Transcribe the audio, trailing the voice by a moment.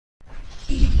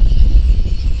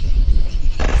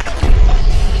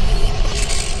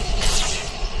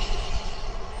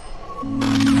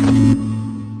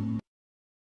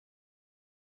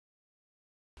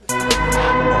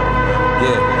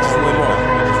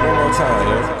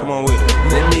on with it.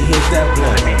 Let me hit that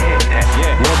blunt.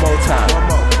 One more time.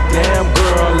 Damn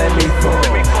girl, let me fuck.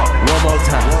 One more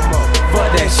time.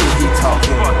 Fuck that shit he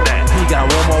talking. He got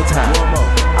one more time.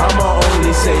 I'ma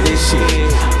only say this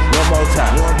shit. One more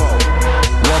time. One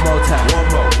more time.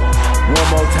 One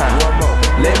more time.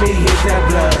 Let me hit that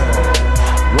blunt.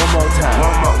 One more time.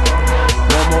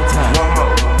 One more time.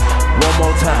 One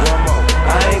more time.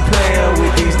 I ain't playing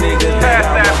with these niggas.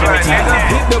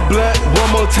 Hit the blunt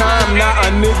one more time, now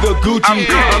a nigga Gucci.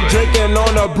 I'm drinking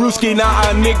on a brewski, now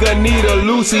a nigga need a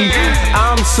Lucy.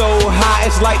 I'm so high,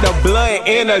 it's like the blunt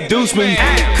introduced me.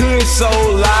 Good so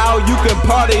loud, you can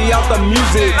party out the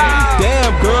music.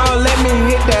 Damn girl, let me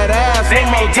hit that ass one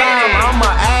more time.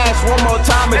 I'ma ask one more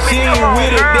time, and she ain't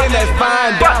with it, then let's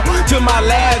find out. To my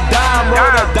last dime,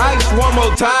 roll the dice one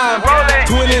more time.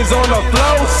 20s on the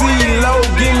floor, C-low,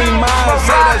 give me mine.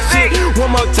 Say that shit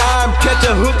one more time, catch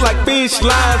a hook like fish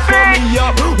lines. Pull me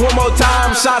up one more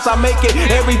time, shots I make it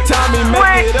every time he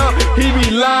make it up. He be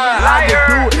lying, I can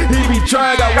do it, he be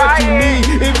trying, got what you need.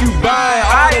 If you buying,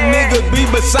 all the niggas be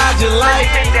beside your life.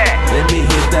 Let me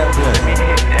hit that blunt.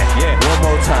 One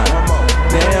more time.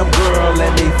 Damn girl,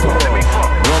 let me fuck.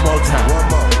 One more time.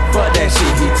 Fuck that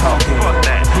shit he talking.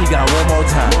 He got one more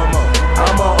time.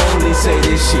 I'ma only say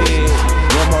this shit.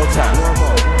 One more time.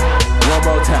 One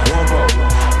more time.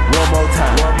 One more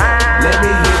time. Let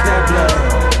me hit that blunt.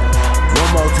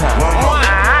 One more time.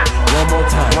 One more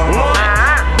time.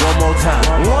 One more time.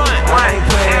 I ain't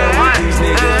playing with these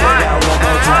niggas. I got one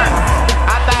more time.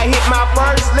 After I hit my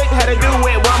first lick, had to do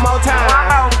it one more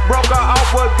time. Broke her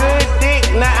off with good dick,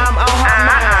 now I'm on her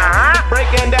mind.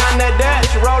 Breaking down the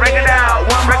Dutch, rolling it out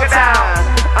one more time.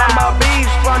 I'm a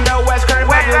beast from the West Currie,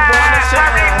 I just wanna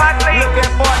shine.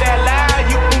 Looking for that loud,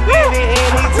 you can get it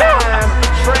anytime.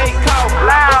 Straight coke,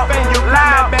 loud, and you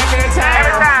coming back in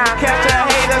time. Catch a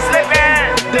hater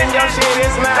slipping, then your shit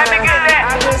is mine.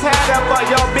 I just had her for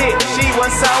your bitch, she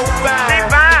was so fine.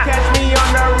 Catch me on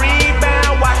the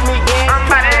rebound, watch me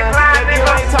incline. If you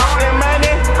ain't talking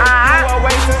money, you a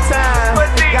waste of time.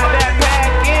 Got that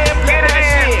pack in, flip that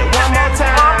shit one more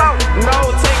time.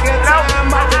 No taking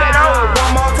time off of that hood,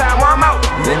 one more time, one more.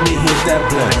 Let me hit that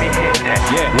blunt.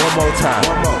 One more time.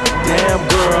 Damn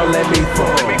girl, let me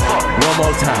fuck. One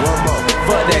more time.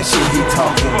 Fuck that shit he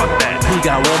talking. He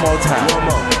got one more time.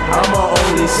 I'ma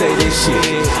only say this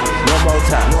shit. One more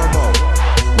time.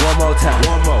 One more time.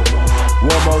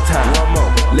 One more time.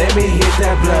 Let me hit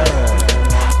that blunt.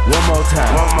 One more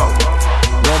time. One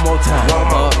more time.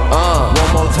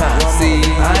 One more time. See,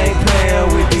 I ain't playing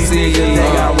with these niggas.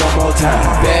 They got one more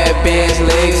time. Bad bitch,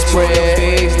 legs spread,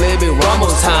 legs let me one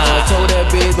more time. I told that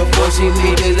bitch before she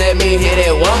leave, just let me hit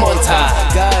it one more time.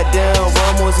 Goddamn,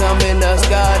 Ramos, I'm in the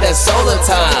sky, that's solar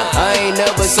time. I ain't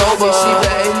never sober, she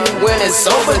made me when it's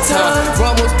sober time.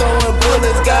 Ramos throwing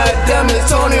bullets, goddamn, it's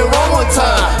Tony one more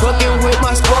time. Fucking with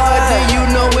my squad, then you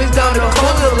know it's down to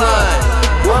close the line.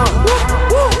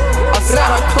 I said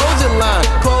I close the line,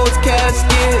 close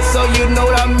casket, so you know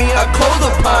what I mean, I close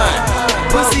the pine.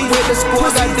 Pussy with the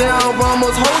squad, goddamn,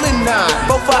 Ramos holding 9,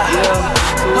 4,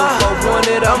 5. I want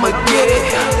it, I'ma get it.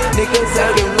 Niggas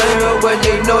acting later when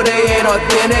they know they ain't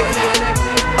authentic.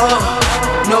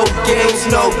 No games,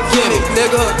 no gimmick,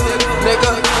 nigga,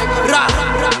 rah.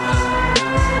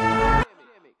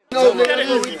 No, nigga,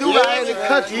 what we do out in the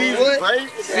country, what?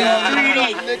 3D,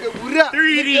 nigga, what up?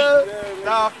 3D.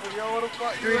 Nah, for yo, what the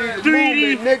fuck? 3D, the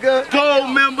movement, nigga. Gold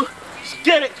member. Let's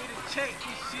get it.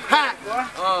 Hot,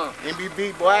 boy. MBB,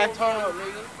 boy. Turn up,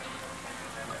 nigga.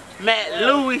 Matt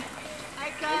Louis.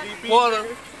 Porter.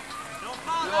 You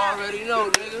already know,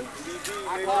 nigga.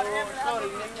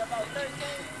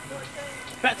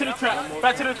 Back to the trap,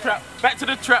 back to the trap, back to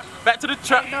the trap, back to the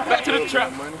trap, back to the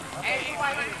trap.